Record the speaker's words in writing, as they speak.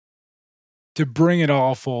To bring it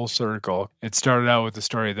all full circle, it started out with the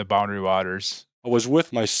story of the Boundary Waters. I was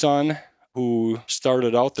with my son, who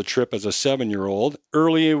started out the trip as a 7-year-old.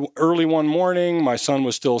 Early one morning, my son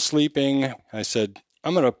was still sleeping. I said,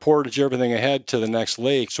 I'm going to portage everything ahead to the next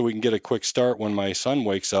lake so we can get a quick start when my son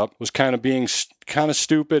wakes up. Was kind of being kind of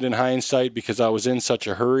stupid in hindsight because I was in such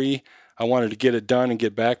a hurry. I wanted to get it done and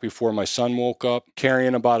get back before my son woke up,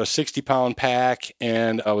 carrying about a 60-pound pack,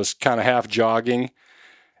 and I was kind of half jogging.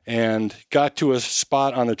 And got to a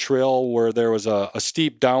spot on the trail where there was a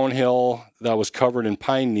steep downhill that was covered in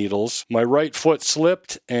pine needles. My right foot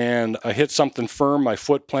slipped and I hit something firm. My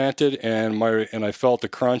foot planted and I felt a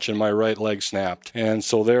crunch and my right leg snapped. And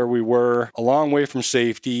so there we were, a long way from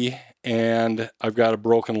safety, and I've got a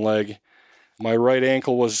broken leg. My right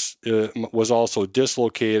ankle was also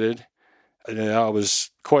dislocated. And I was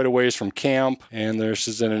quite a ways from camp, and this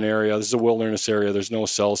is a wilderness area. There's no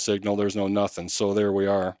cell signal. There's no nothing. So there we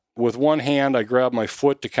are. With one hand, I grabbed my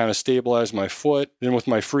foot to kind of stabilize my foot. Then with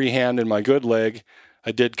my free hand and my good leg,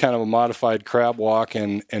 I did kind of a modified crab walk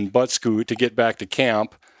and butt scoot to get back to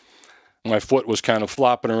camp. My foot was kind of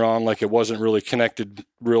flopping around like it wasn't really connected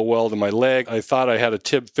real well to my leg. I thought I had a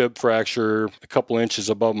tib-fib fracture a couple inches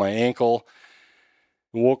above my ankle.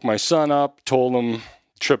 Woke my son up, told him,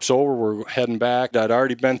 trip's over, we're heading back. I'd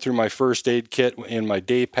already been through my first aid kit in my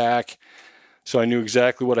day pack, so I knew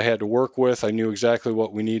exactly what I had to work with. I knew exactly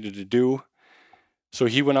what we needed to do. So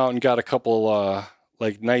he went out and got a couple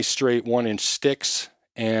nice straight 1-inch sticks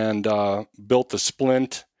and built the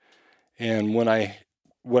splint. And when I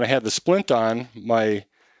had the splint on, my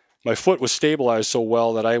foot was stabilized so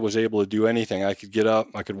well that I was able to do anything. I could get up,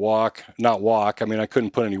 I could walk, not walk. I mean, I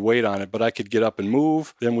couldn't put any weight on it, but I could get up and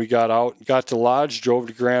move. Then we got out, got to Lodge, drove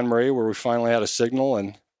to Grand Marais where we finally had a signal,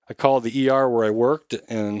 and I called the ER where I worked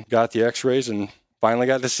and got the x-rays and finally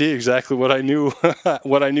got to see exactly what I knew,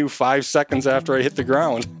 5 seconds after I hit the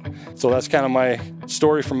ground. So that's kind of my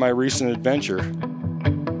story from my recent adventure.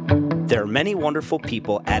 There are many wonderful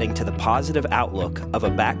people adding to the positive outlook of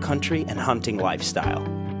a backcountry and hunting lifestyle.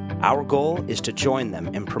 Our goal is to join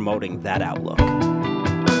them in promoting that outlook.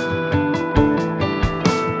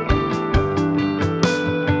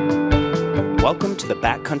 Welcome to the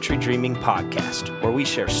Backcountry Dreaming Podcast, where we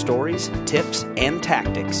share stories, tips, and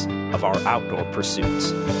tactics of our outdoor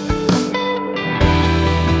pursuits.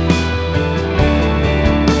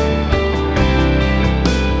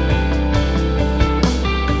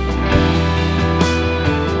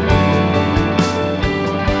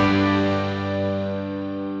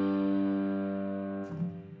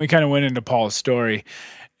 We kind of went into Paul's story,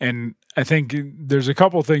 and I think there's a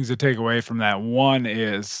couple things to take away from that. One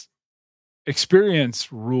is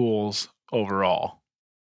experience rules overall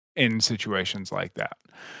in situations like that.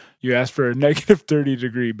 You asked for a negative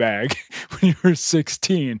 30-degree bag when you were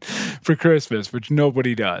 16 for Christmas, which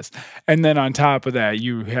nobody does. And then on top of that,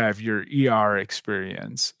 you have your ER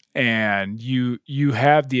experience, and you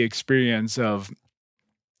have the experience of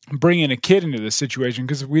bringing a kid into this situation,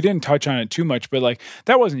 because we didn't touch on it too much, but like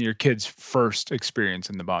that wasn't your kid's first experience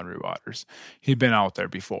in the Boundary Waters. He'd been out there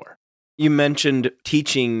before. You mentioned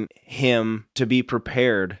teaching him to be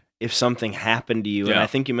prepared if something happened to you. Yeah. And I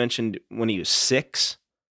think you mentioned when he was 6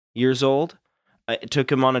 years old, I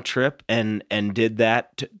took him on a trip and did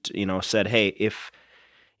that, said, hey, if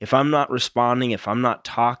I'm not responding, if I'm not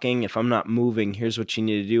talking, if I'm not moving, here's what you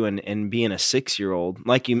need to do. And being a 6-year-old,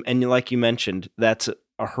 like you mentioned, that's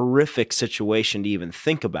a horrific situation to even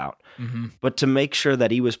think about. Mm-hmm. But to make sure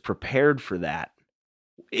that he was prepared for that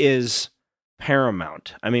is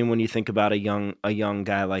paramount. I mean, when you think about a young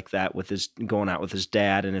guy like that with going out with his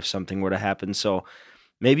dad, and if something were to happen, so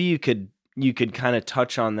maybe you could kind of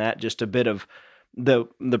touch on that, just a bit of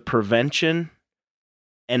the prevention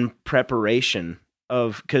and preparation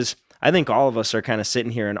of, because I think all of us are kind of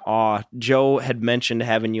sitting here in awe. Joe had mentioned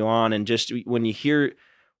having you on, and just when you hear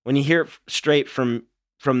it straight from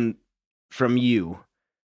you,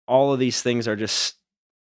 all of these things are just,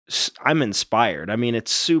 I'm inspired. I mean,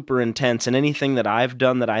 it's super intense, and anything that I've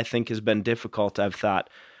done that I think has been difficult, I've thought,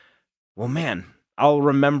 well, man, I'll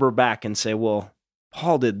remember back and say, well,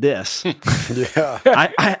 Paul did this. Yeah,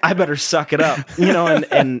 I better suck it up,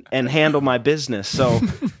 and handle my business. So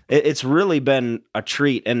it's really been a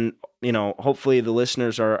treat, and hopefully the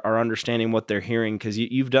listeners are understanding what they're hearing, because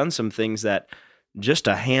you've done some things that just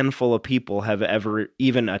a handful of people have ever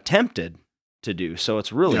even attempted to do. So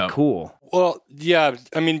it's really cool. Well, yeah,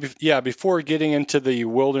 I mean, before getting into the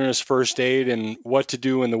wilderness first aid and what to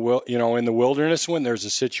do in the wilderness when there's a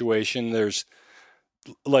situation, there's,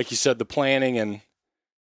 like you said, the planning and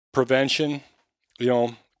prevention,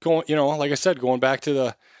 like I said, going back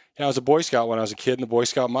to I was a Boy Scout when I was a kid, and the Boy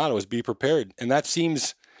Scout motto was "Be prepared." And that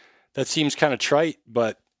seems kind of trite,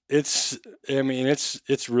 but it's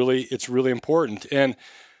really important. And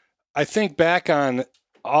I think back on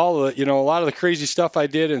all the, a lot of the crazy stuff I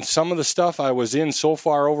did, and some of the stuff I was in so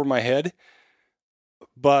far over my head.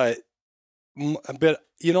 But I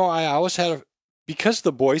always had because of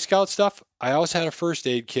the Boy Scout stuff, I always had a first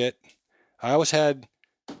aid kit. I always had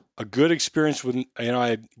a good experience with, I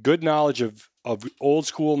had good knowledge of old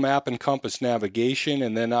school map and compass navigation.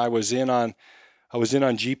 And then I was in on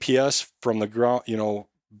GPS from the ground,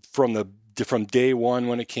 from day one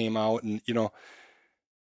when it came out. And,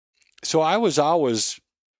 so I was always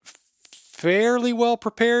fairly well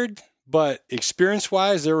prepared, but experience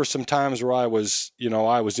wise, there were some times where I was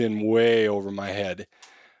in way over my head.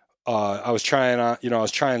 I was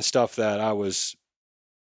trying stuff that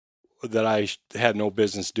I had no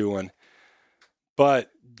business doing, but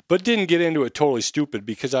didn't get into it totally stupid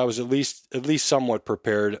because I was at least somewhat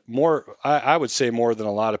prepared. More, I would say more than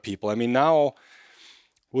a lot of people. I mean, now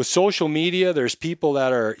with social media, there's people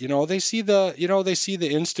that are, they see the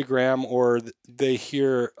Instagram, or they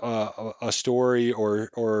hear a story,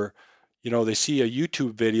 or they see a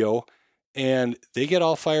YouTube video, and they get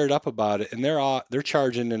all fired up about it, and they're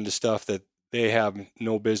charging into stuff that they have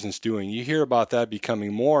no business doing. You hear about that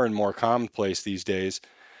becoming more and more commonplace these days.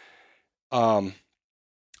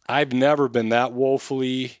 I've never been that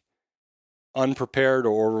woefully unprepared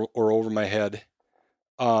or over my head.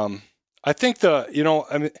 I think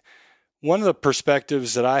one of the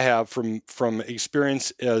perspectives that I have from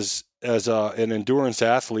experience as an endurance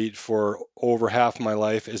athlete for over half my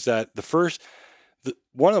life is that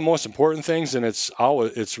one of the most important things, and it's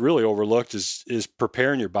really overlooked, is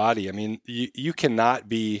preparing your body. I mean, you cannot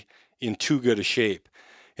be in too good a shape.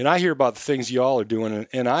 And I hear about the things y'all are doing,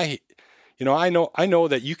 and I know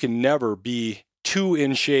that you can never be too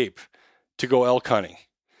in shape to go elk hunting.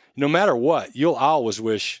 No matter what, you'll always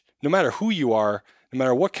wish, no matter who you are, no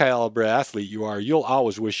matter what caliber athlete you are, you'll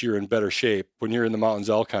always wish you're in better shape when you're in the mountains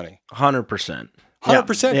elk hunting. 100%.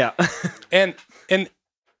 100%. Yeah.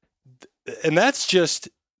 And that's just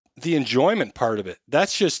the enjoyment part of it.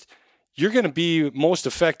 That's just, you're going to be most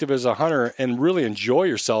effective as a hunter and really enjoy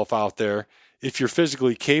yourself out there if you're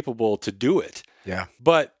physically capable to do it. Yeah.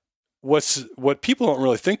 But what people don't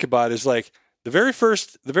really think about is like the very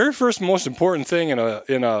first most important thing in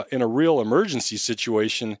a real emergency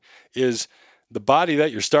situation is the body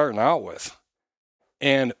that you're starting out with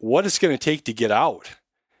and what it's going to take to get out.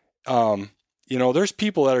 There's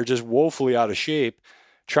people that are just woefully out of shape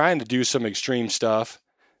trying to do some extreme stuff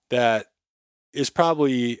that is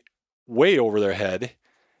probably way over their head.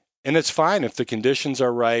 And it's fine if the conditions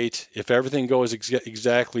are right, if everything goes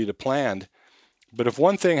exactly to planned. But if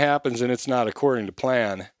one thing happens and it's not according to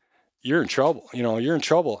plan, you're in trouble. You're in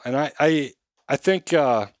trouble. And I think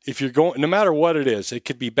if you're going, no matter what it is, it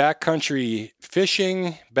could be backcountry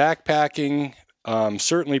fishing, backpacking,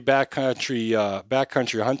 certainly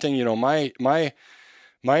backcountry hunting.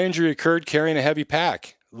 My injury occurred carrying a heavy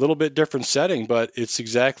pack. A little bit different setting, but it's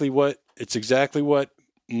exactly what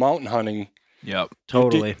mountain hunting. Yep,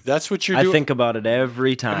 totally. That's what you're doing. I think about it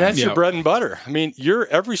every time. And that's your bread and butter. I mean,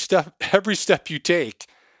 every step you take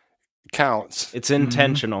counts. It's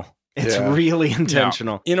intentional. It's really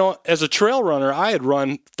intentional. Yeah. As a trail runner, I had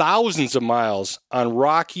run thousands of miles on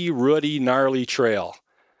rocky, rooty, gnarly trail,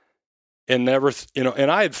 and never, and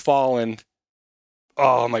I had fallen.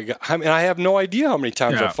 Oh my God. I mean, I have no idea how many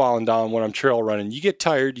times I've fallen down when I'm trail running. You get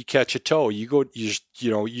tired, you catch a toe, you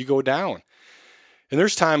go down. And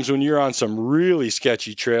there's times when you're on some really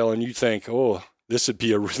sketchy trail and you think, oh, this would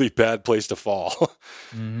be a really bad place to fall.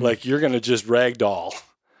 Mm-hmm. Like you're going to just ragdoll.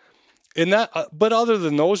 And but other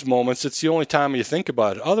than those moments, it's the only time you think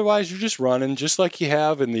about it. Otherwise, you're just running just like you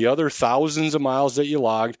have in the other thousands of miles that you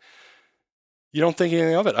logged. You don't think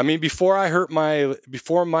anything of it. I mean, before my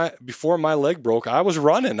leg broke, I was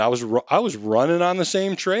running. I was running on the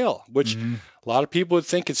same trail, which a lot of people would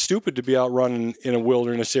think it's stupid to be out running in a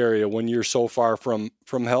wilderness area when you're so far from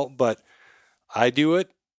help. But I do it.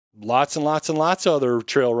 Lots and lots and lots of other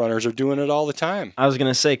trail runners are doing it all the time. I was going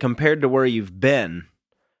to say, compared to where you've been,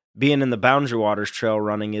 being in the Boundary Waters trail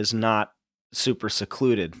running is not super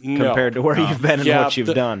secluded compared to where you've been and what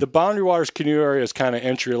you've done. The Boundary Waters canoe area is kind of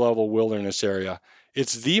entry-level wilderness area.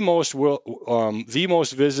 It's the most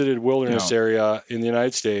visited wilderness area in the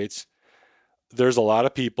United States. There's a lot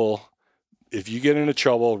of people. If you get into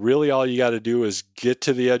trouble, really all you got to do is get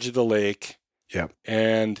to the edge of the lake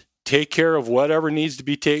and take care of whatever needs to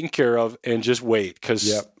be taken care of and just wait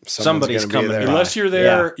because somebody's coming. Unless you're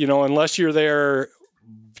there, unless you're there,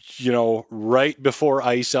 right before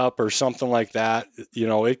ice up or something like that,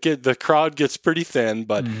 the crowd gets pretty thin,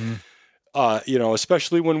 but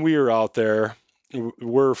especially when we are out there,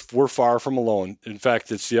 we're far from alone. In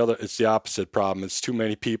fact, it's the opposite problem. It's too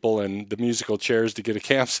many people and the musical chairs to get a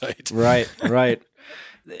campsite. Right.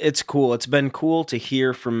 It's cool. It's been cool to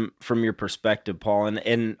hear from your perspective, Paul.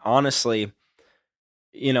 And honestly,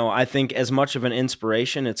 I think as much of an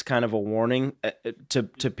inspiration, it's kind of a warning to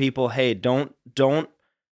people. Hey, don't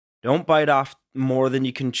bite off more than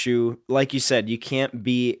you can chew. Like you said, you can't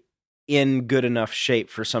be in good enough shape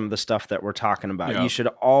for some of the stuff that we're talking about. Yeah. You should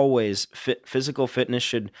always physical fitness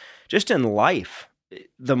should, just in life,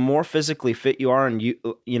 the more physically fit you are, and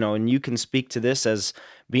you can speak to this as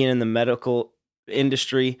being in the medical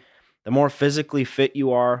industry, the more physically fit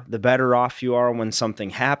you are, the better off you are when something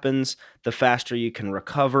happens, the faster you can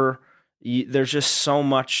recover. There's just so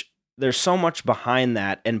much behind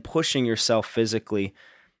that, and pushing yourself physically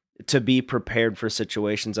to be prepared for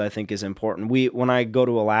situations, I think, is important. When I go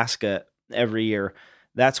to Alaska every year,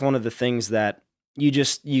 that's one of the things that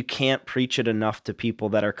you can't preach it enough to people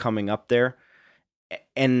that are coming up there.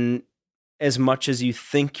 And as much as you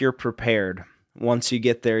think you're prepared, once you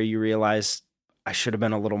get there, you realize I should have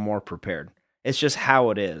been a little more prepared. It's just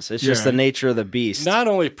how it is. It's just the nature of the beast. Not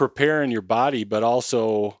only preparing your body, but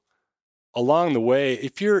also along the way,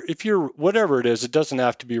 if you're whatever it is, it doesn't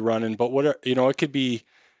have to be running, but whatever, it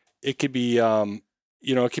could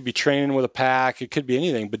be training with a pack. It could be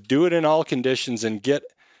anything, but do it in all conditions and get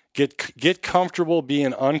comfortable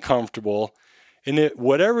being uncomfortable. And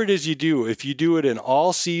whatever it is you do, if you do it in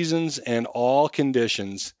all seasons and all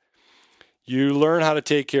conditions, you learn how to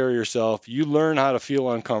take care of yourself. You learn how to feel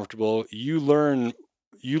uncomfortable. You learn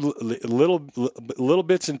little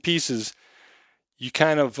bits and pieces. You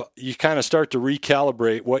kind of start to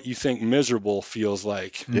recalibrate what you think miserable feels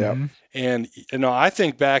like. Yeah. And I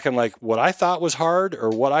think back on like what I thought was hard or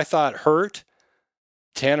what I thought hurt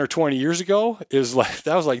 10 or 20 years ago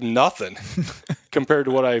that was like nothing compared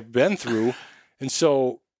to what I've been through. And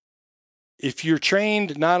so if you're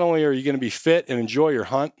trained, not only are you going to be fit and enjoy your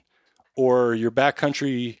hunt or your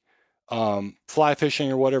backcountry fly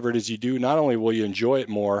fishing or whatever it is you do, not only will you enjoy it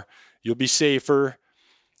more, you'll be safer.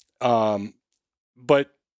 But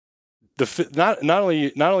not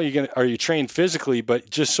only are you trained physically, but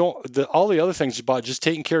just all the other things about just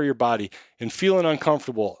taking care of your body and feeling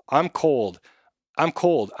uncomfortable. I'm cold.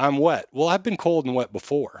 I'm wet. Well, I've been cold and wet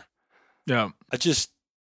before. Yeah. I just,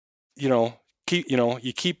 you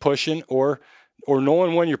keep pushing or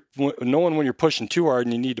knowing when you're pushing too hard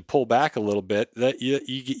and you need to pull back a little bit. That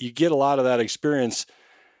you get a lot of that experience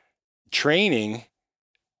training,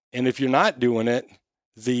 and if you're not doing it,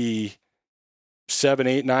 the 7,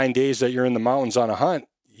 8, 9 days that you're in the mountains on a hunt,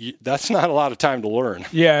 that's not a lot of time to learn.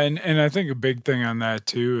 Yeah, and I think a big thing on that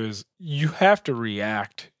too is you have to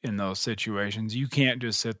react in those situations. You can't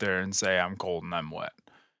just sit there and say I'm cold and I'm wet.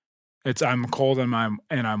 It's I'm cold and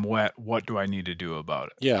I'm wet. What do I need to do about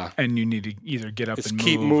it? Yeah, and you need to either get up and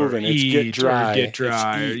keep move moving. Or it's eat get dry. Or get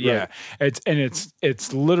dry. It's eat, yeah, right.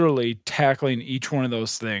 It's literally tackling each one of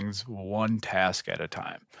those things one task at a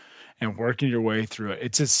time and working your way through it.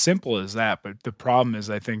 It's as simple as that. But the problem is,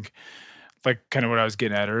 I think, like kind of what I was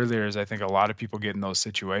getting at earlier, is I think a lot of people get in those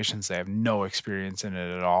situations, they have no experience in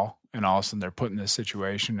it at all, and all of a sudden they're put in this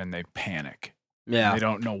situation and they panic. Yeah, they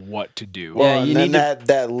don't know what to do. Well, and then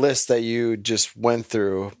that list that you just went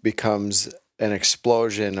through becomes an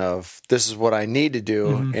explosion of this is what I need to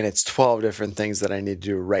do, and it's 12 different things that I need to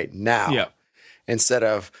do right now. Yeah, instead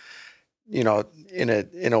of in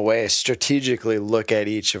a way strategically look at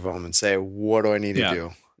each of them and say, what do I need to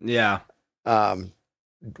do? Yeah.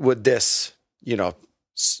 Would this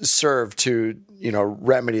serve to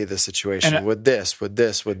remedy the situation? And with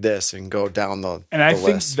this, and go down the and I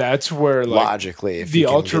think list. That's where logically the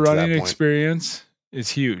ultra running experience is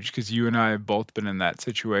huge, because you and I have both been in that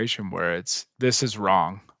situation where this is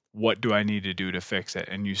wrong. What do I need to do to fix it?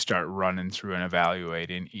 And you start running through and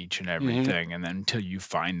evaluating each and everything, and then until you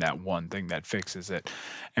find that one thing that fixes it.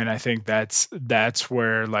 And I think that's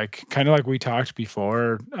where, like, kind of like we talked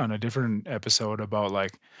before on a different episode about,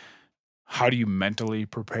 like, how do you mentally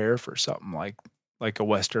prepare for something like a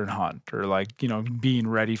Western hunt, or like, being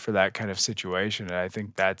ready for that kind of situation. And I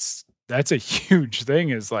think that's a huge thing,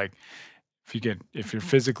 is like, if you're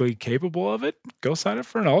physically capable of it, go sign up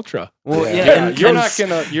for an ultra. Well, yeah. You're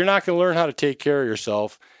not gonna learn how to take care of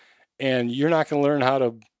yourself, and you're not gonna learn how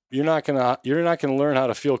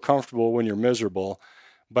to feel comfortable when you're miserable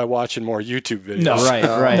by watching more YouTube videos. No,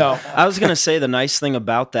 right. No. I was gonna say the nice thing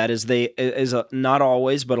about that is not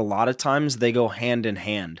always, but a lot of times they go hand in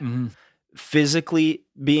hand. Mm-hmm. Physically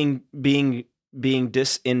being being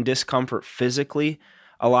in discomfort physically,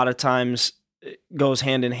 a lot of times goes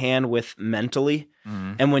hand in hand with mentally.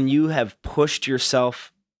 Mm-hmm. And when you have pushed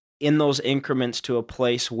yourself in those increments to a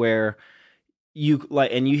place where you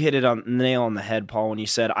like, and you hit it on the nail on the head, Paul, when you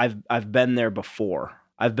said, I've been there before.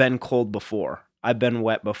 I've been cold before. I've been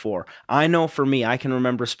wet before. I know for me, I can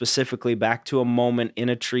remember specifically back to a moment in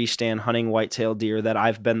a tree stand hunting whitetail deer that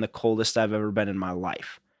I've been the coldest I've ever been in my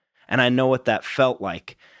life. And I know what that felt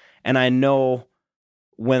like. And I know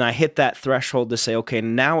when I hit that threshold to say, okay,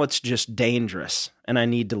 now it's just dangerous and I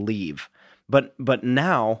need to leave. But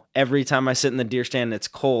now every time I sit in the deer stand and it's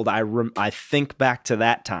cold, I think back to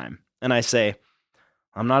that time and I say,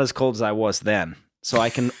 I'm not as cold as I was then. So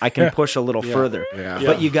I can push a little further. Yeah.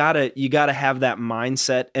 But you gotta have that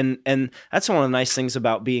mindset. And that's one of the nice things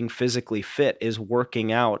about being physically fit is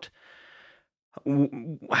working out.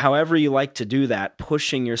 However you like to do that,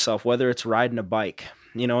 pushing yourself, whether it's riding a bike,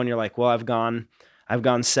 and you're like, well, I've gone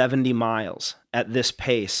 70 miles at this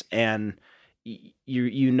pace, and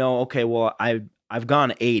okay, well, I've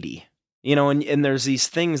gone 80, and there's these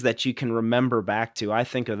things that you can remember back to. I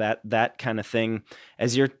think of that kind of thing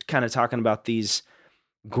as you're kind of talking about these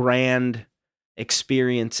grand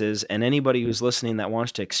experiences, and anybody who's listening that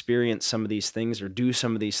wants to experience some of these things or do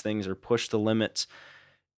some of these things or push the limits,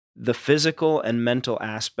 the physical and mental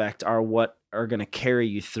aspect are what are going to carry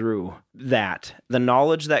you through that. The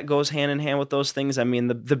knowledge that goes hand in hand with those things. I mean,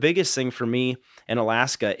 the biggest thing for me in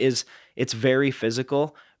Alaska is it's very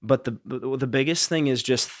physical, but the biggest thing is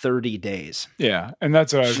just 30 days. Yeah, and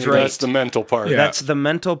that's what I was That's the mental part. Yeah. That's the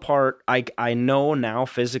mental part. I know now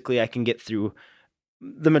physically I can get through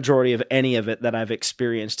the majority of any of it that I've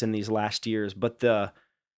experienced in these last years, but the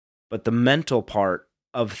mental part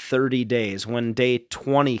of 30 days, when day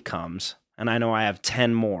 20 comes, and I know I have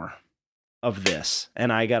 10 more of this,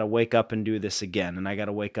 and I got to wake up and do this again, and I got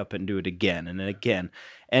to wake up and do it again and again.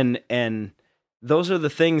 And those are the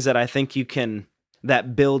things that I think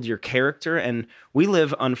that build your character. And we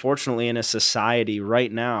live, unfortunately, in a society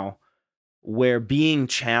right now where being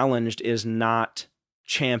challenged is not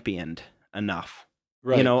championed enough.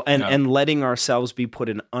 Right. And letting ourselves be put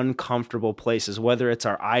in uncomfortable places, whether it's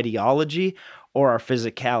our ideology or our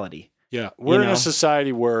physicality. Yeah. We're in a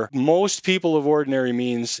society where most people of ordinary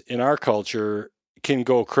means in our culture can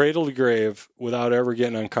go cradle to grave without ever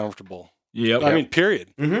getting uncomfortable. Yep. I mean,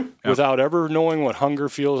 period. Mm-hmm. Without ever knowing what hunger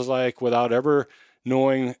feels like, without ever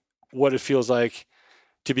knowing what it feels like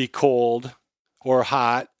to be cold or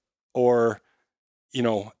hot or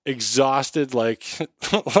exhausted, like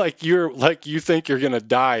you think you're going to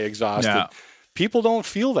die exhausted. Yeah. People don't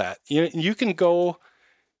feel that. You can go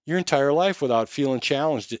your entire life without feeling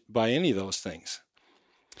challenged by any of those things.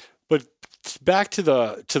 But back to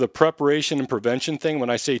the preparation and prevention thing. When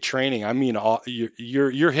I say training, I mean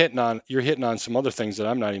you're hitting on some other things that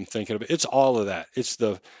I'm not even thinking of. It's all of that. It's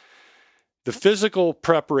the physical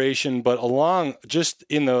preparation, but along just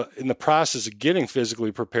in the process of getting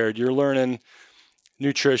physically prepared, you're learning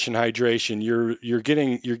nutrition, hydration. You're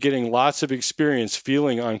getting lots of experience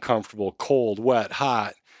feeling uncomfortable, cold, wet,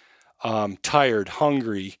 hot, tired,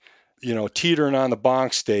 hungry, teetering on the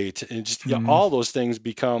bonk state, and just all those things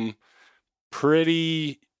become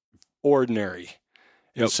pretty ordinary.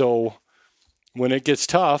 Yep. And so when it gets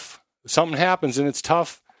tough, something happens and it's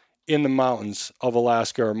tough in the mountains of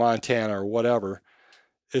Alaska or Montana or whatever,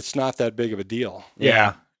 it's not that big of a deal.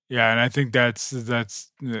 Yeah. Yeah, and I think that's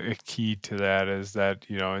a key to that is that,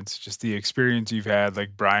 it's just the experience you've had,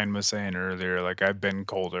 like Brian was saying earlier, like I've been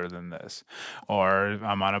colder than this, or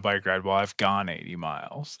I'm on a bike ride, well, I've gone 80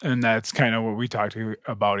 miles. And that's kind of what we talked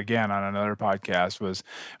about again on another podcast was,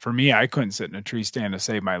 for me, I couldn't sit in a tree stand to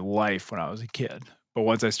save my life when I was a kid. But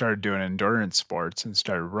once I started doing endurance sports and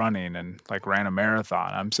started running and like ran a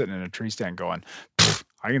marathon, I'm sitting in a tree stand going,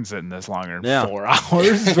 I can sit in this longer than 4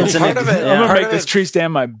 hours. I'm gonna make this tree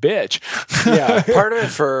stand my bitch. Yeah, part of it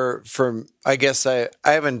for I guess I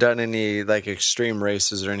haven't done any like extreme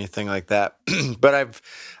races or anything like that, but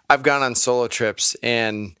I've gone on solo trips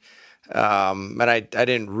and I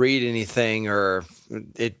didn't read anything or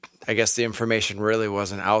I guess the information really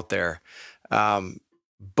wasn't out there.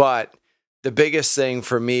 But the biggest thing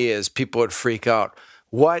for me is people would freak out.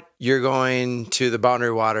 What, you're going to the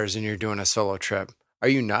Boundary Waters and you're doing a solo trip? Are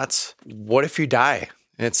you nuts? What if you die?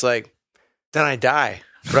 And it's like, then I die.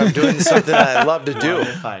 But I'm doing something that I love to do. What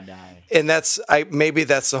if I die? And maybe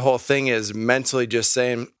that's the whole thing is mentally just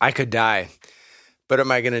saying, I could die, but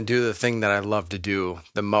am I going to do the thing that I love to do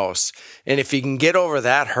the most? And if you can get over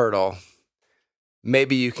that hurdle,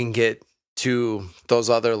 maybe you can get to those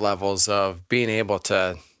other levels of being able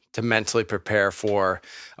to mentally prepare for,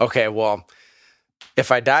 okay, well,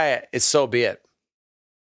 if I die, it's so be it.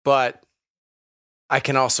 but I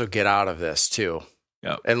can also get out of this too.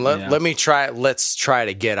 Yep. And let's try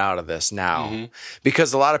to get out of this now.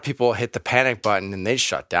 Because a lot of people hit the panic button and they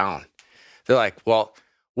shut down. They're like, well,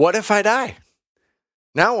 what if I die?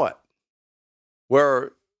 Now what?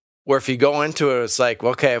 Where if you go into it, it's like,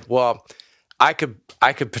 okay, well, I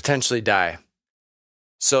could potentially die.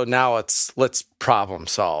 So now let's problem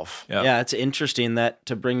solve. Yep. Yeah, it's interesting that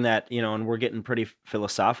to bring that, and we're getting pretty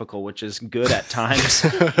philosophical, which is good at times.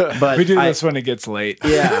 But we do this when it gets late.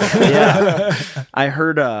 Yeah. I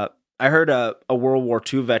heard a World War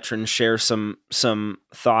II veteran share some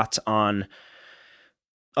thoughts on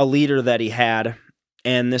a leader that he had,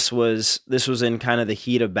 and this was in kind of the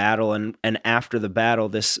heat of battle, and after the battle,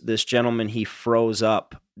 this gentleman, he froze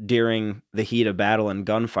up during the heat of battle and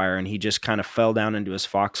gunfire, and he just kind of fell down into his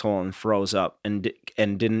foxhole and froze up and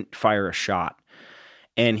didn't fire a shot.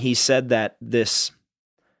 And he said that this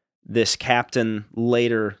captain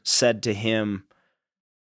later said to him,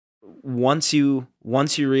 once you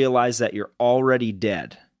realize that you're already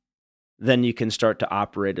dead, then you can start to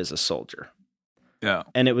operate as a soldier. Yeah.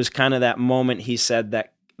 And it was kind of that moment, he said,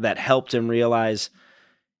 that helped him realize,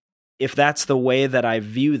 if that's the way that I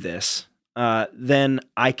view this, then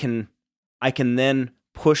I can then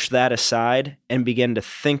push that aside and begin to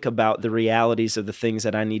think about the realities of the things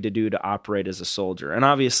that I need to do to operate as a soldier. And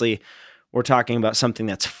obviously, we're talking about something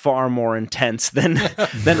that's far more intense than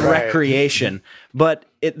recreation. But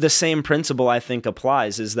the same principle, I think,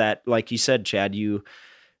 applies, is that, like you said, Chad,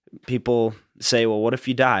 people say, well, what if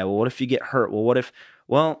you die? Well, what if you get hurt?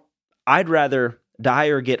 Well, I'd rather die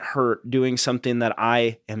or get hurt doing something that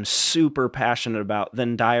I am super passionate about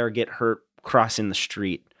than die or get hurt crossing the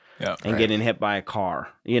street and getting hit by a car.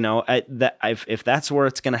 If that's where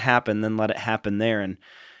it's going to happen, then let it happen there.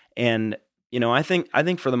 And I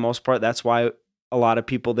think for the most part, that's why a lot of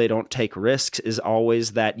people, they don't take risks, is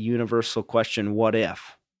always that universal question, what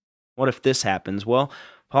if? What if this happens? Well,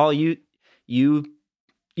 Paul, you're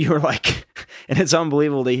like, and it's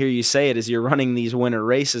unbelievable to hear you say it, as you're running these winter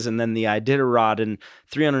races and then the Iditarod and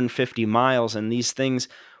 350 miles and these things.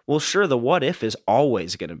 Well, sure, the what if is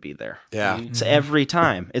always going to be there. Yeah. It's every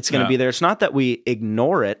time it's going to be there. It's not that we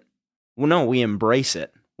ignore it. Well, no, we embrace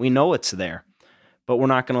it. We know it's there, but we're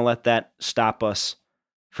not going to let that stop us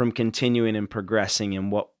from continuing and progressing in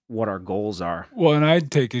what our goals are. Well, and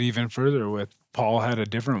I'd take it even further with Paul had a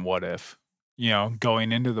different what if.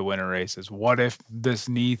 Going into the winter races, what if this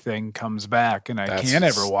knee thing comes back and I can't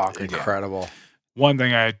ever walk again? Incredible. One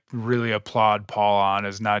thing I really applaud Paul on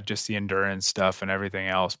is not just the endurance stuff and everything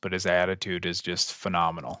else, but his attitude is just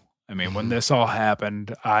phenomenal. I mean, when this all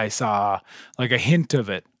happened, I saw like a hint of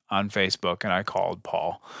it on Facebook, and I called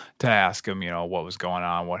Paul to ask him, what was going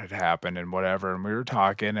on, what had happened and whatever. And we were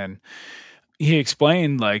talking, and he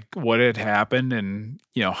explained like what had happened and,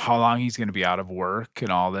 how long he's going to be out of work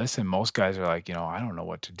and all this. And most guys are like, I don't know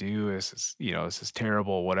what to do. This is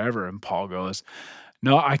terrible, whatever. And Paul goes,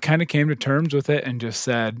 no, I kind of came to terms with it and just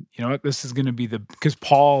said, what, this is going to be because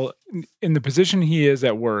Paul, in the position he is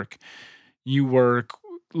at work, you work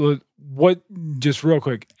just real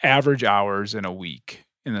quick, average hours in a week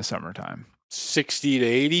in the summertime. 60 to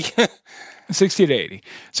 80. 60 to 80.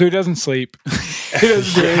 So he doesn't sleep. He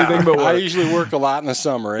doesn't do anything but work. I usually work a lot in the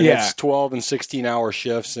summer, and it's 12 and 16-hour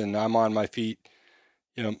shifts, and I'm on my feet,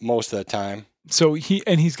 most of the time. So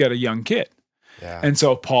he's got a young kid. Yeah. And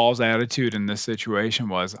so Paul's attitude in this situation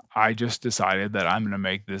was, I just decided that I'm going to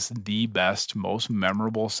make this the best, most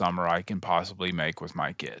memorable summer I can possibly make with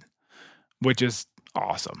my kid, which is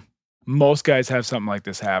awesome. Most guys have something like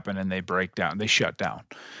this happen and they break down, they shut down,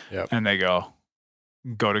 and they go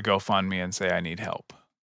to GoFundMe and say, I need help.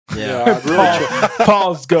 Yeah,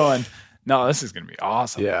 Paul's going, no, this is going to be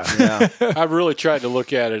awesome. Yeah. I've really tried to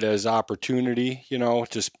look at it as opportunity,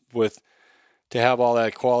 just to have all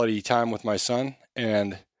that quality time with my son,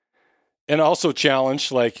 and also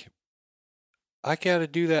challenge, like, I got to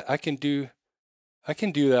do that. I can do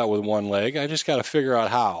that with one leg. I just got to figure out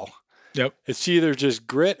how. Yep. It's either just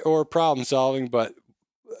grit or problem solving, but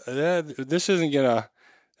this isn't gonna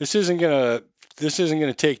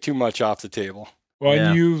take too much off the table. Well,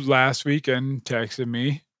 and you last weekend texted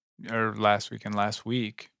me, or last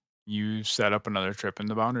week, you set up another trip in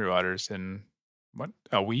the Boundary Waters in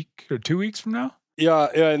a week or 2 weeks from now?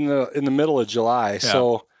 Yeah, in the middle of July. Yeah.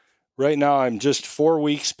 So right now I'm just 4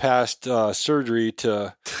 weeks past surgery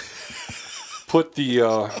to put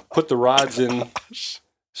the rods in.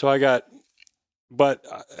 So I got, but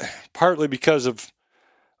partly because of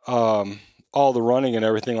all the running and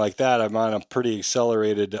everything like that, I'm on a pretty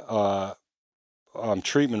accelerated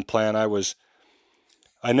treatment plan.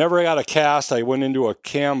 I never got a cast. I went into a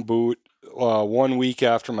cam boot 1 week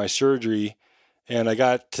after my surgery, and I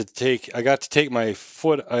got to take my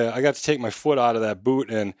foot out of that boot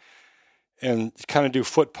and kind of do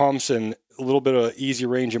foot pumps and a little bit of easy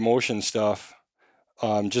range of motion stuff.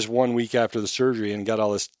 Just 1 week after the surgery, and got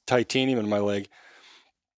all this titanium in my leg.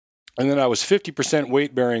 And then I was 50%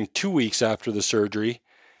 weight bearing 2 weeks after the surgery.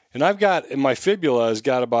 And my fibula has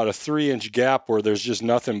got about a 3-inch gap where there's just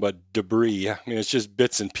nothing but debris. I mean, it's just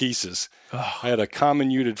bits and pieces. I had a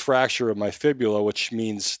comminuted fracture of my fibula, which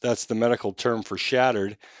means that's the medical term for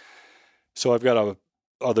shattered. So I've got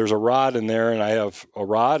there's a rod in there, and I have a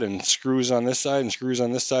rod and screws on this side and screws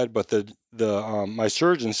on this side. But my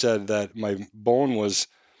surgeon said that my bone was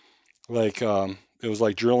like, it was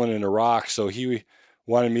like drilling in a rock. So he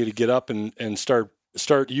wanted me to get up and start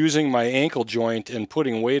using my ankle joint and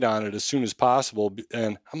putting weight on it as soon as possible.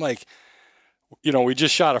 And I'm like, we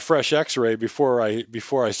just shot a fresh x-ray before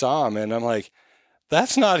I saw him. And I'm like,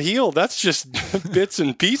 that's not healed. That's just bits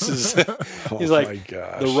and pieces. He's like,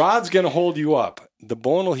 the rod's going to hold you up. The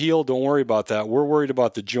bone will heal. Don't worry about that. We're worried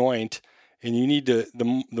about the joint. And you need to,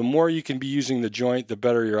 the more you can be using the joint, the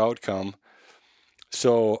better your outcome.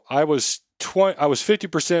 So I was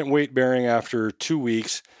 50% weight bearing after 2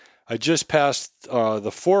 weeks. I just passed the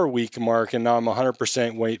 4-week mark, and now I'm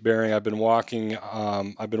 100% weight bearing. I've been walking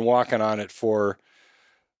on it for,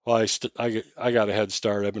 I got a head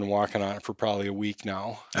start. I've been walking on it for probably a week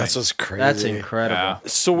now. That's just crazy. That's incredible.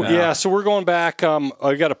 Yeah. So we're going back.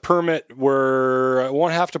 I got a permit where I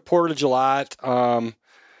won't have to portage a lot.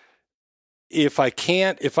 If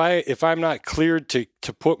I'm not cleared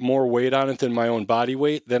to put more weight on it than my own body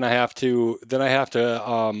weight, then I have to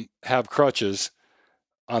have crutches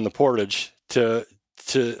on the portage to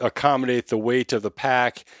accommodate the weight of the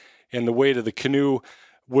pack and the weight of the canoe.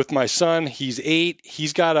 With my son, he's 8.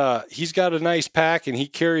 He's got a nice pack and he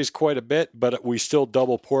carries quite a bit, but we still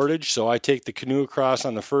double portage. So I take the canoe across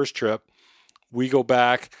on the first trip. We go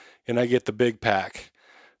back and I get the big pack.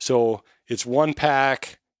 So it's one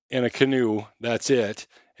pack and a canoe. That's it.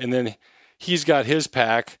 And then he's got his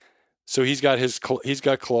pack. So he's got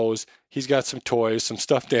clothes. He's got some toys, some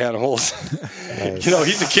stuffed animals. Nice.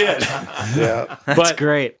 He's a kid. Yeah, that's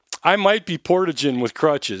great. I might be portaging with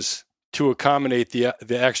crutches to accommodate the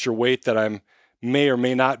extra weight that I may or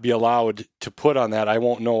may not be allowed to put on that. I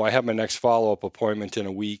won't know. I have my next follow-up appointment in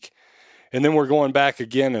a week. And then we're going back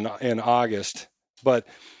again in August. But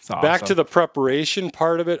back to the preparation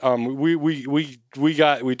part of it,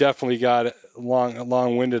 we definitely got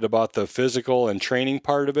long-winded about the physical and training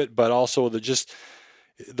part of it, but also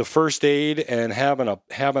the first aid and having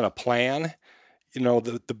a plan,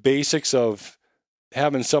 the basics of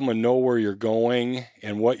having someone know where you're going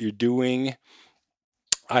and what you're doing.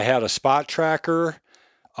 I had a spot tracker.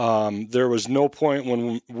 There was no point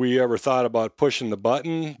when we ever thought about pushing the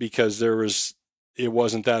button because it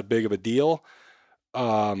wasn't that big of a deal.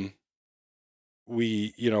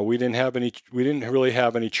 We didn't really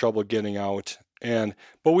have any trouble getting out,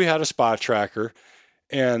 but we had a spot tracker,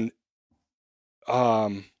 and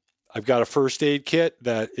I've got a first aid kit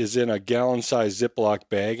that is in a gallon-sized Ziploc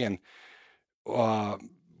bag, and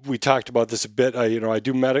we talked about this a bit. I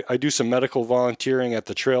do some medical volunteering at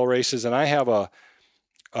the trail races, and I have a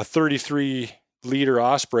 33-liter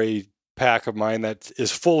Osprey pack of mine that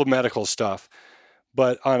is full of medical stuff.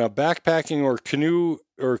 But on a backpacking or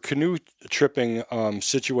canoe tripping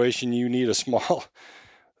situation, you need a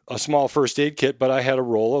small first aid kit. But I had a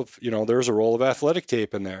roll of there's a roll of athletic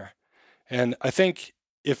tape in there, and I think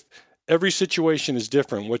if every situation is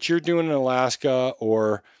different, what you're doing in Alaska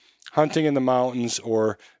or hunting in the mountains,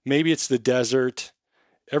 or maybe it's the desert,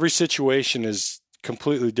 every situation is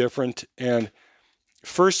completely different. And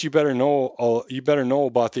first, you better know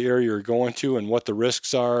about the area you're going to and what the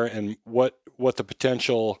risks are and what the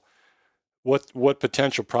potential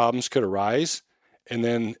problems could arise, and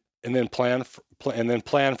then plan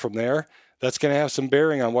from there. That's going to have some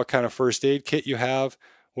bearing on what kind of first aid kit you have,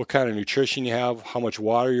 what kind of nutrition you have, how much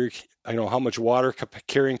water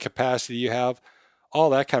carrying capacity you have. All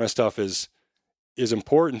that kind of stuff is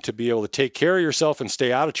important to be able to take care of yourself and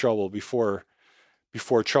stay out of trouble before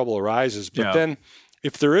trouble arises. But then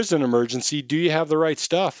if there is an emergency, do you have the right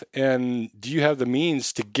stuff? And do you have the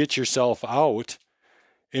means to get yourself out?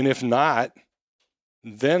 And if not,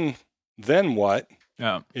 then what?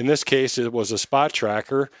 Yeah. In this case, it was a spot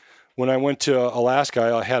tracker. When I went to Alaska,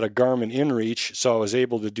 I had a Garmin InReach, so I was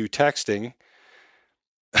able to do texting.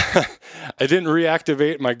 I didn't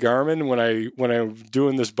reactivate my Garmin when I'm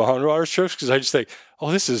doing this Boundary Waters trips because I just think,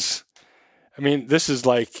 this is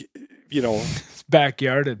like,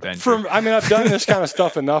 backyard adventure. I've done this kind of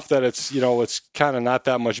stuff enough that it's kind of not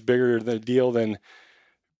that much bigger the deal than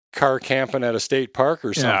car camping at a state park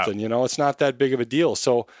or something. You know, it's not that big of a deal.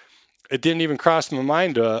 So it didn't even cross my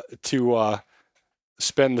mind to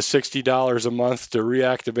spend the $60 a month to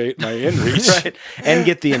reactivate my inReach. Right. And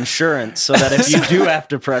get the insurance so that if you do have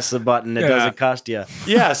to press the button, it doesn't cost you.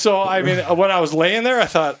 Yeah. So, I mean, when I was laying there, I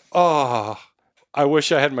thought, oh, I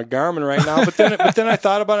wish I had my Garmin right now. But then I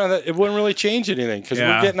thought about it, it wouldn't really change anything because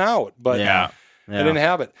we're getting out. But I didn't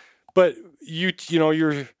have it. But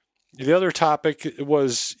the other topic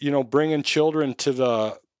was, bringing children to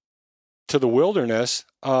the wilderness.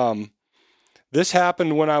 This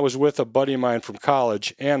happened when I was with a buddy of mine from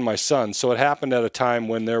college and my son. So it happened at a time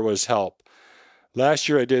when there was help. Last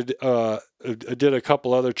year I did a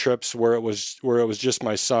couple other trips where it was just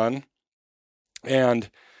my son, and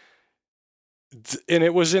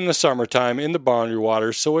it was in the summertime in the Boundary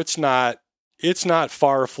Waters. So it's not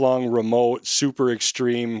far flung, remote, super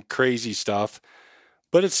extreme, crazy stuff,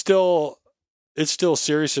 but it's still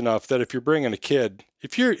serious enough that if you're bringing a kid,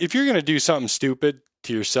 if you're going to do something stupid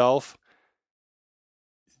to yourself,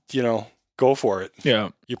 go for it. Yeah.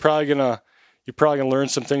 You're probably gonna learn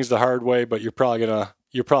some things the hard way, but you'll probably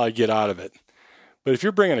get out of it. But if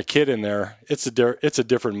you're bringing a kid in there, it's a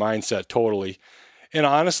different mindset totally. And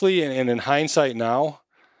honestly, and in hindsight now,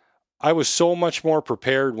 I was so much more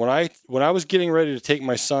prepared when I was getting ready to take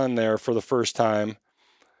my son there for the first time.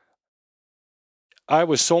 I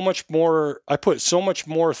put so much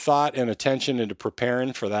more thought and attention into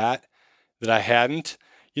preparing for that I hadn't.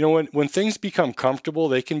 When things become comfortable,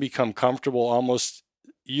 they can become comfortable almost.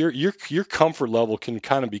 Your comfort level can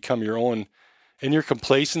kind of become your own, and your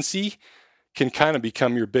complacency can kind of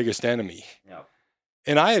become your biggest enemy. Yeah.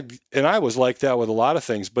 And I was like that with a lot of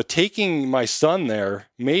things, but taking my son there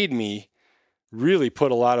made me really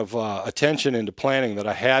put a lot of attention into planning that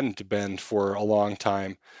I hadn't been for a long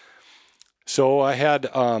time. So I had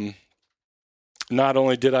not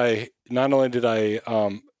only did I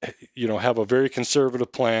have a very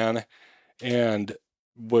conservative plan and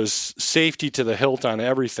was safety to the hilt on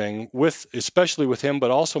everything, especially with him,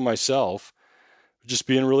 but also myself, just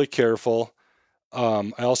being really careful.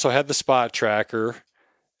 I also had the spot tracker,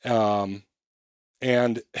 and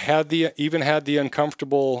had the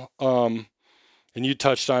uncomfortable, and you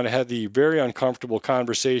touched on it, had the very uncomfortable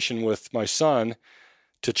conversation with my son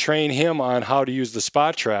to train him on how to use the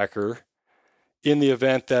spot tracker in the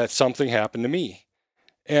event that something happened to me.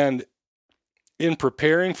 And in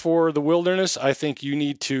preparing for the wilderness, I think you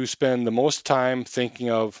need to spend the most time thinking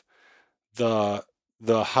of the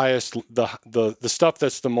highest, the stuff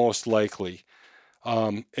that's the most likely.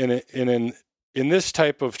 And in this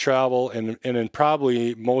type of travel, and in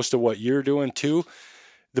probably most of what you're doing too,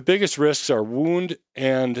 the biggest risks are wound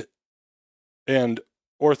and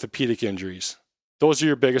orthopedic injuries. Those are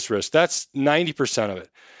your biggest risks. That's 90% of it.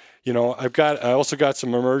 I also got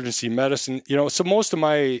some emergency medicine, so most of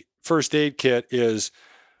my first aid kit is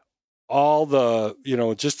all the,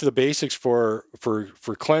 just the basics for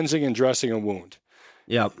cleansing and dressing a wound.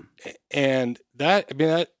 Yep. And that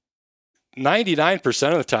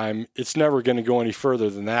 99% of the time, it's never going to go any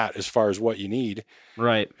further than that as far as what you need.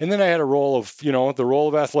 Right. And then I had a roll of, the roll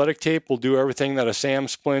of athletic tape will do everything that a SAM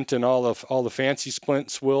splint and all the fancy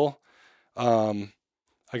splints will.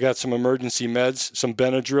 I got some emergency meds, some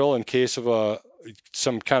Benadryl in case of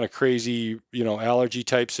some kind of crazy, allergy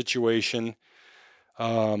type situation.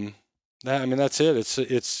 That's it.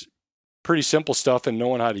 It's pretty simple stuff and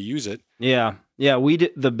knowing how to use it. Yeah. Yeah.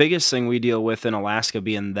 The biggest thing we deal with in Alaska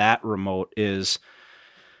being that remote is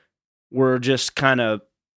we're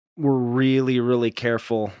really, really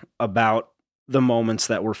careful about the moments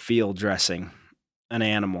that we're field dressing an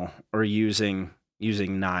animal or using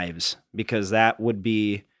knives, because that would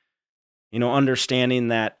be, understanding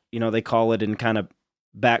that, they call it in kind of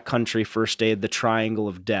backcountry first aid, the triangle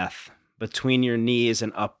of death between your knees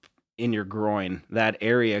and up in your groin, that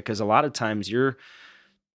area. Because a lot of times you're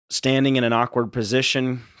standing in an awkward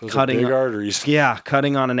position, cutting big arteries. Yeah.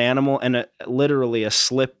 Cutting on an animal, and literally a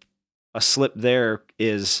slip there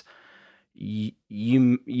is,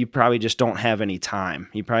 you probably just don't have any time.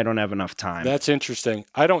 You probably don't have enough time. That's interesting.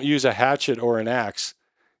 I don't use a hatchet or an axe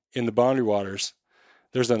in the Boundary Waters.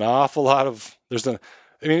 There's an awful lot of,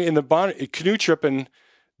 in the canoe tripping,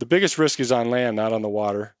 the biggest risk is on land, not on the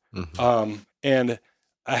water. Mm-hmm. And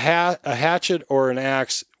a hatchet or an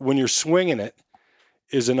axe, when you're swinging it,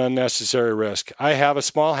 is an unnecessary risk. I have a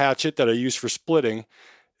small hatchet that I use for splitting.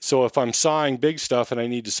 So if I'm sawing big stuff and I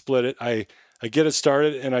need to split it, I get it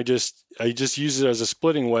started and I just use it as a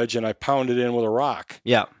splitting wedge and I pound it in with a rock.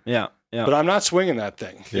 Yeah. Yeah. Yeah. But I'm not swinging that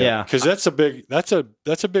thing. Yeah. Because that's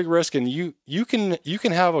a big risk, and you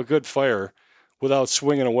can have a good fire without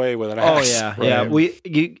swinging away with an axe. Oh yeah,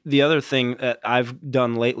 yeah. The other thing that I've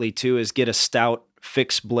done lately too is get a stout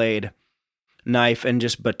fixed blade knife and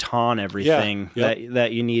just baton everything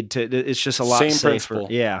that you need to. It's just a lot Same safer. Principle.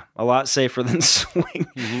 Yeah, a lot safer than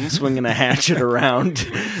swinging a hatchet around.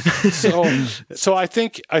 So I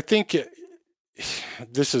think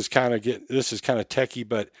this is kind of techie,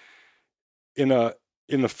 but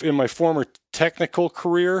in my former technical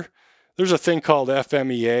career, there's a thing called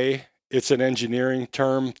FMEA. It's an engineering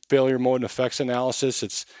term, failure mode and effects analysis.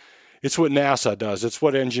 It's what NASA does. It's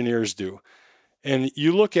what engineers do. And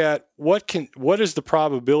you look at what is the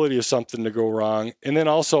probability of something to go wrong, and then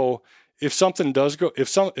also if something does go,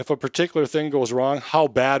 if a particular thing goes wrong, how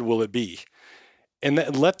bad will it be,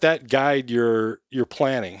 and let that guide your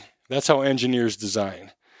planning. That's how engineers design.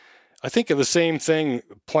 I think of the same thing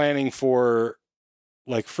planning for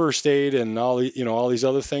like first aid and all these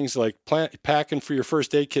other things, like packing for your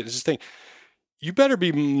first aid kit. Is this thing. You better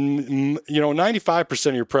be, 95%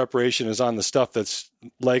 of your preparation is on the stuff that's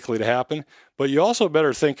likely to happen, but you also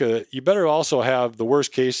better you better also have the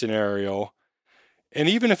worst case scenario. And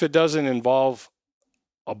even if it doesn't involve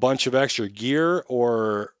a bunch of extra gear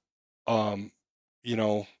or,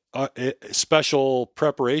 special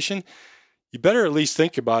preparation, you better at least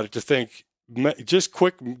think about it to think, just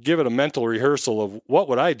give it a mental rehearsal of what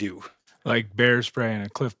would I do? Like bear spray and a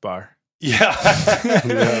Cliff Bar. Yeah.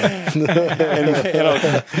 and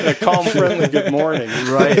a calm, friendly good morning.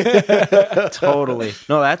 Right. Totally.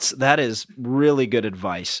 No, that is really good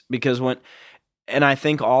advice, because and I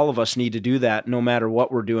think all of us need to do that no matter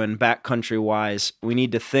what we're doing backcountry wise. We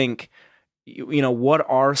need to think, what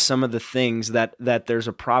are some of the things that there's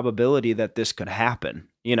a probability that this could happen,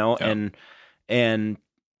 and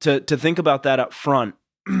to think about that up front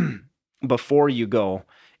before you go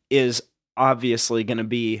is obviously going to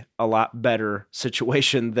be a lot better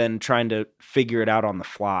situation than trying to figure it out on the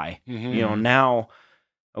fly. Mm-hmm. Now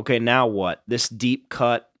what? This deep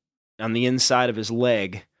cut on the inside of his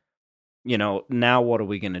leg, now what are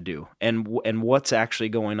we going to do? And what's actually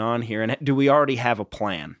going on here? And do we already have a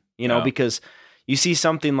plan? Because you see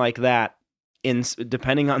something like that,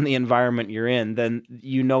 depending on the environment you're in, then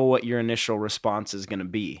what your initial response is going to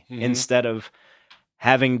be. Mm-hmm. Instead of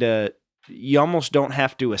having to, you almost don't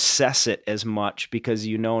have to assess it as much, because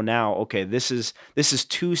now, okay, this is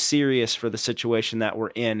too serious for the situation that we're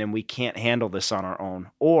in, and we can't handle this on our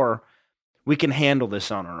own, or we can handle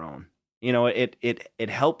this on our own. It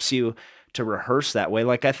helps you to rehearse that way.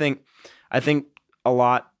 Like I think a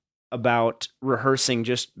lot about rehearsing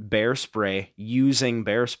just bear spray, using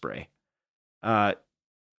bear spray. Are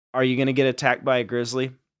you going to get attacked by a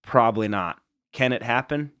grizzly? Probably not. Can it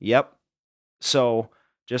happen? Yep. So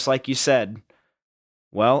just like you said,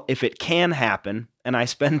 well, if it can happen and I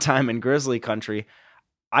spend time in grizzly country,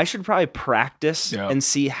 I should probably practice and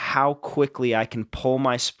see how quickly I can pull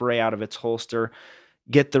my spray out of its holster,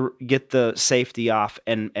 get the safety off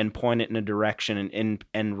and point it in a direction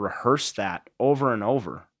and rehearse that over and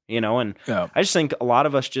over, and I just think a lot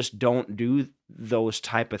of us just don't do those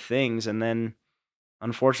type of things. And then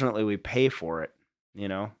unfortunately we pay for it,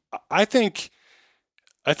 I think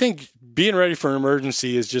being ready for an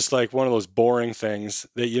emergency is just like one of those boring things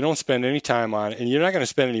that you don't spend any time on, and you're not going to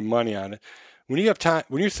spend any money on it. When you have time,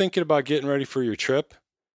 when you're thinking about getting ready for your trip,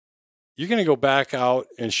 you're going to go back out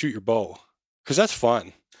and shoot your bow, because that's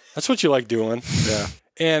fun. That's what you like doing. Yeah.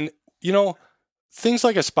 And, things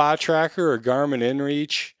like a spot tracker or Garmin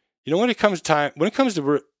InReach, when it comes time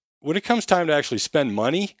to actually spend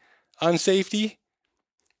money on safety,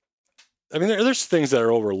 I mean, there's things that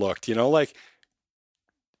are overlooked, like,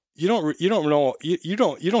 you don't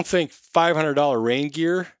think $500 rain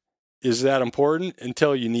gear is that important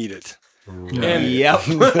until you need it. And yep.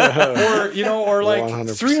 or like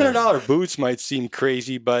 100%. $300 boots might seem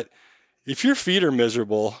crazy, but if your feet are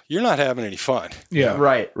miserable, you're not having any fun. Yeah.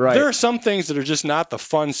 Right. There are some things that are just not the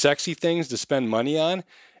fun, sexy things to spend money on,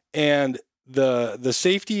 and the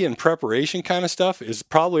safety and preparation kind of stuff is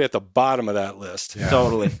probably at the bottom of that list. Yeah.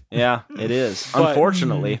 Totally. Yeah, it is.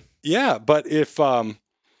 Unfortunately. Yeah, but if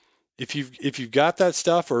you've got that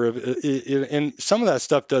stuff, and some of that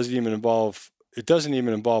stuff doesn't even involve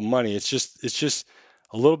money. It's just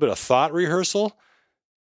a little bit of thought rehearsal.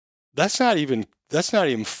 That's not even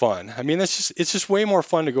fun. I mean, it's just way more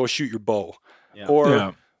fun to go shoot your bow,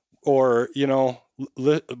 or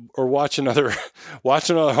watch another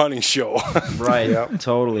hunting show. Right. Yep.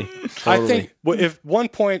 Totally. I think if one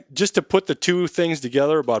point, just to put the two things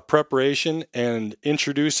together about preparation and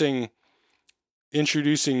introducing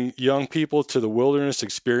young people to the wilderness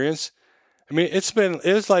experience, I mean,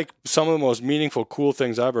 it's like some of the most meaningful, cool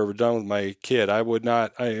things I've ever done with my kid. I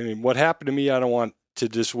mean, what happened to me, I don't want to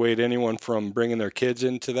dissuade anyone from bringing their kids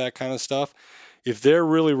into that kind of stuff. If they're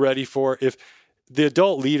really ready for it, if the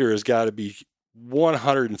adult leader has got to be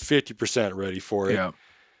 150% ready for it. Yeah.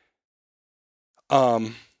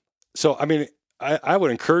 So, I mean, I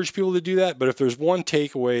would encourage people to do that. But if there's one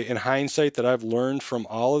takeaway in hindsight that I've learned from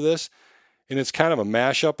all of this, and it's kind of a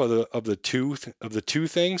mashup of the two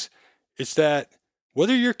things, it's that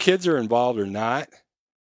whether your kids are involved or not,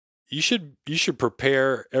 you should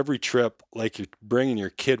prepare every trip like you're bringing your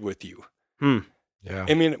kid with you. Yeah.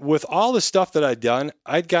 I mean, with all the stuff that I'd done,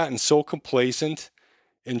 I'd gotten so complacent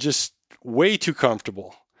and just way too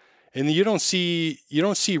comfortable. And you don't see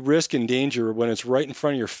risk and danger when it's right in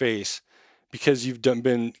front of your face because you've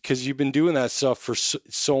been doing that stuff for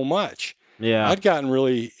so much. Yeah. I'd gotten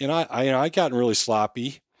really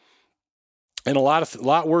sloppy, and a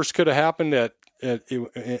lot worse could have happened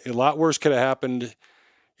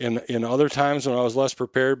in other times when I was less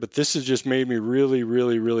prepared. But this has just made me really,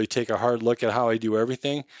 really, really take a hard look at how I do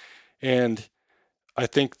everything, and I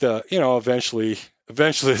think eventually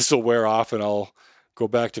this will wear off, and I'll go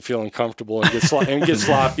back to feeling comfortable and get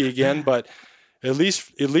sloppy again. But at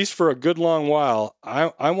least for a good long while,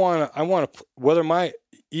 I want to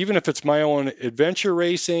even if it's my own adventure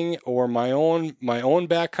racing or my own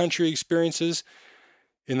backcountry experiences,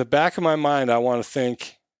 in the back of my mind, I want to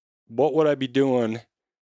think, what would I be doing?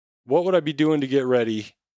 What would I be doing to get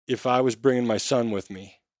ready if I was bringing my son with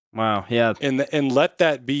me? Wow. Yeah. And let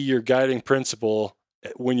that be your guiding principle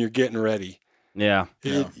when you're getting ready. Yeah.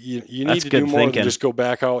 You need to do more than just go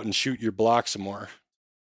back out and shoot your block some more.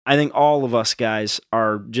 I think all of us guys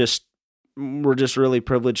we're just really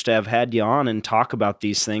privileged to have had you on and talk about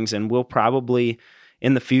these things, and we'll probably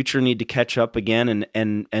in the future need to catch up again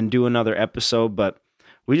and do another episode, but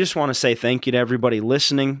we just want to say thank you to everybody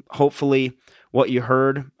listening. Hopefully what you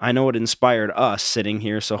heard, I know it inspired us sitting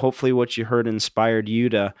here, so hopefully what you heard inspired you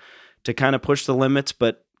to kind of push the limits,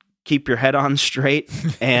 but keep your head on straight.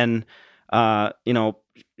 And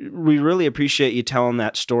we really appreciate you telling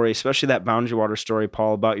that story, especially that Boundary Water story,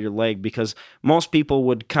 Paul, about your leg, because most people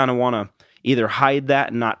would kind of want to either hide that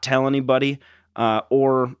and not tell anybody,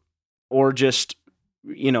 or just,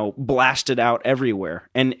 blast it out everywhere.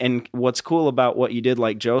 And what's cool about what you did,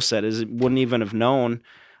 like Joe said, is it wouldn't even have known,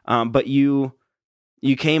 but you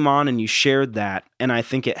came on and you shared that. And I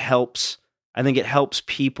think it helps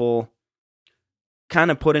people kind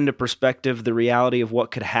of put into perspective the reality of what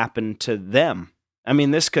could happen to them. I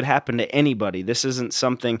mean, this could happen to anybody. This isn't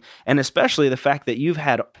something, and especially the fact that you've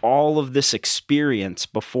had all of this experience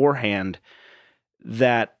beforehand,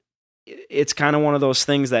 that it's kind of one of those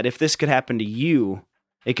things that if this could happen to you,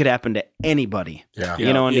 it could happen to anybody. Yeah.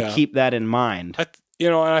 To keep that in mind.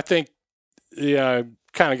 And I think, I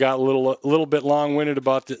kind of got a little bit long-winded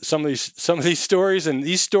about some of these stories, and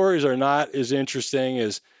these stories are not as interesting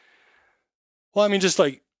as, well, I mean, just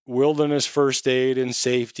like wilderness first aid and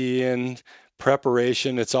safety and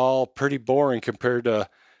preparation, it's all pretty boring compared to,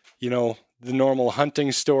 the normal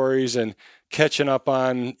hunting stories and catching up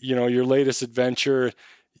on, your latest adventure.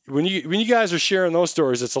 When you guys are sharing those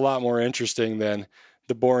stories, it's a lot more interesting than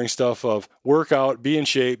the boring stuff of work out, be in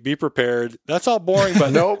shape, be prepared. That's all boring,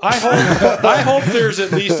 but nope. I hope there's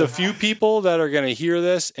at least a few people that are going to hear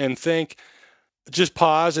this and just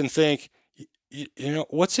pause and think,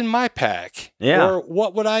 what's in my pack? Yeah. Or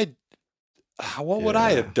what would I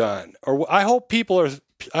have done? Or I hope people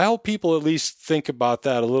at least think about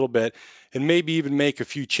that a little bit and maybe even make a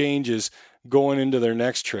few changes going into their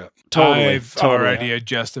next trip. I've already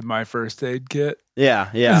adjusted my first aid kit. Yeah.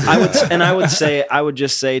 I would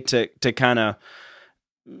just say to kind of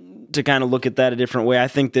look at that a different way. I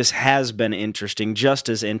think this has been interesting, just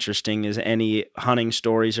as interesting as any hunting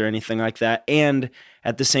stories or anything like that. And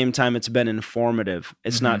at the same time, it's been informative.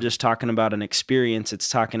 It's not just talking about an experience. It's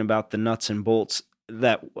talking about the nuts and bolts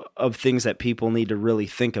of things that people need to really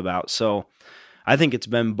think about. So I think it's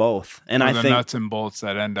been both. And I think nuts and bolts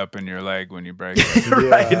that end up in your leg when you break it.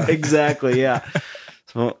 Right. Exactly. Yeah.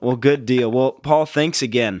 So, well, good deal. Well, Paul, thanks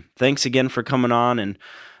again. Thanks again for coming on, and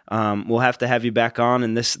we'll have to have you back on.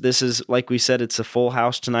 And this is, like we said, it's a full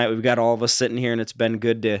house tonight. We've got all of us sitting here, and it's been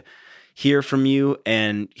good to hear from you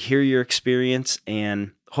and hear your experience,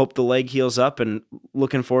 and hope the leg heals up, and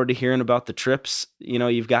looking forward to hearing about the trips,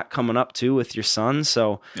 you've got coming up too with your son.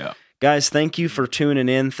 So yeah. Guys, thank you for tuning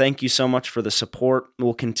in. Thank you so much for the support.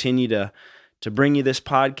 We'll continue to bring you this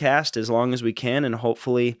podcast as long as we can, and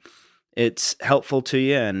hopefully it's helpful to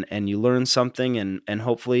you and you learn something, and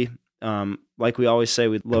hopefully, like we always say,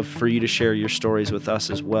 we'd love for you to share your stories with us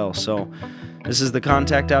as well. So This is the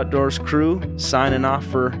Contact Outdoors crew signing off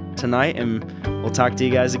for tonight, and we'll talk to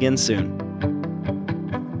you guys again soon.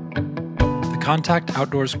 The Contact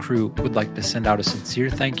Outdoors crew would like to send out a sincere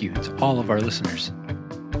thank you to all of our listeners.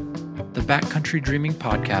 The Backcountry Dreaming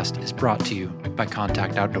Podcast is brought to you by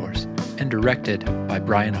Contact Outdoors and directed by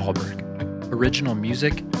Brian Hallberg. Original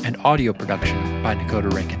music and audio production by Dakota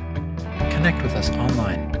Rankin. Connect with us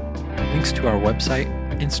online. Links to our website,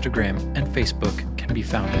 Instagram, and Facebook can be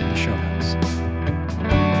found in the show notes.